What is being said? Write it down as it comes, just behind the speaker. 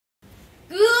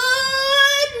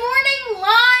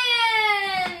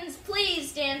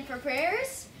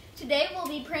Today we'll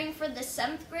be praying for the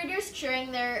 7th graders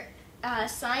during their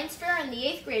science fair and the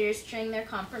 8th graders during their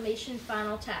confirmation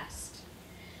final test.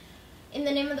 In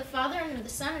the name of the Father, and of the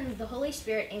Son, and of the Holy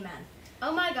Spirit, amen.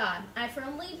 O my God, I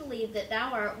firmly believe that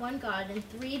thou art one God in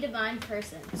three divine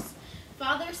persons,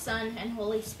 Father, Son, and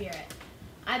Holy Spirit.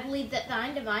 I believe that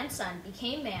thine divine Son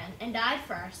became man and died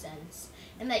for our sins,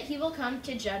 and that he will come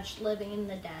to judge the living and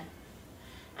the dead.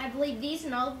 I believe these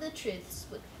and all of the truths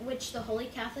which the Holy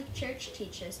Catholic Church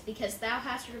teaches, because thou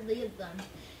hast revealed them,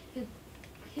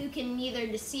 who can neither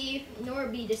deceive nor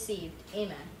be deceived.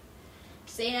 Amen.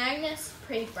 Saint Agnes,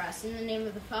 pray for us. In the name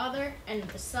of the Father, and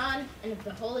of the Son, and of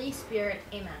the Holy Spirit.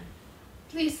 Amen.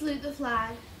 Please salute the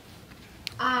flag.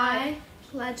 I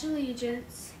pledge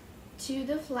allegiance to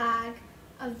the flag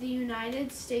of the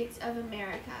United States of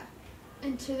America,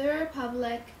 and to the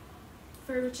republic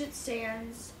for which it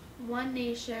stands, one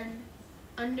nation,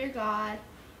 under God,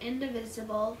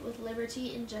 indivisible, with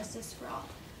liberty and justice for all.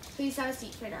 Please have a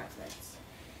seat for announcements.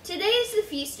 Today is the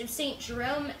feast of Saint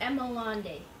Jerome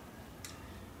Emilande.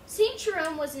 Saint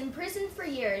Jerome was in prison for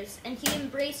years, and he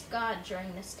embraced God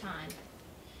during this time.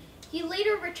 He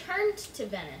later returned to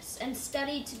Venice and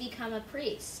studied to become a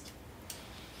priest.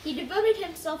 He devoted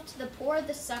himself to the poor,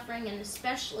 the suffering, and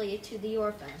especially to the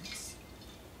orphans.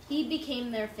 He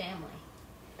became their family.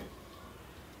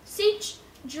 Saint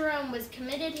Jerome was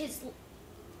committed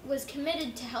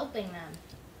to helping them.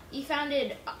 He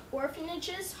founded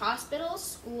orphanages, hospitals,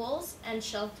 schools, and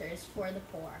shelters for the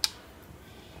poor.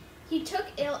 He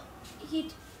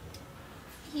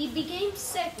became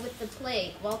sick with the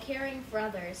plague while caring for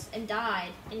others and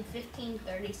died in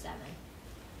 1537.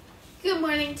 Good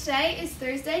morning. Today is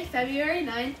Thursday, February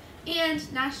 9th,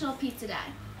 and National Pizza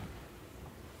Day.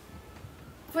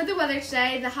 For the weather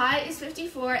today, the high is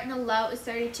 54 and the low is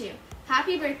 32.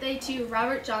 Happy birthday to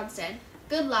Robert Johnson.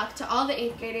 Good luck to all the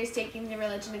 8th graders taking the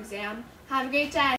religion exam. Have a great day.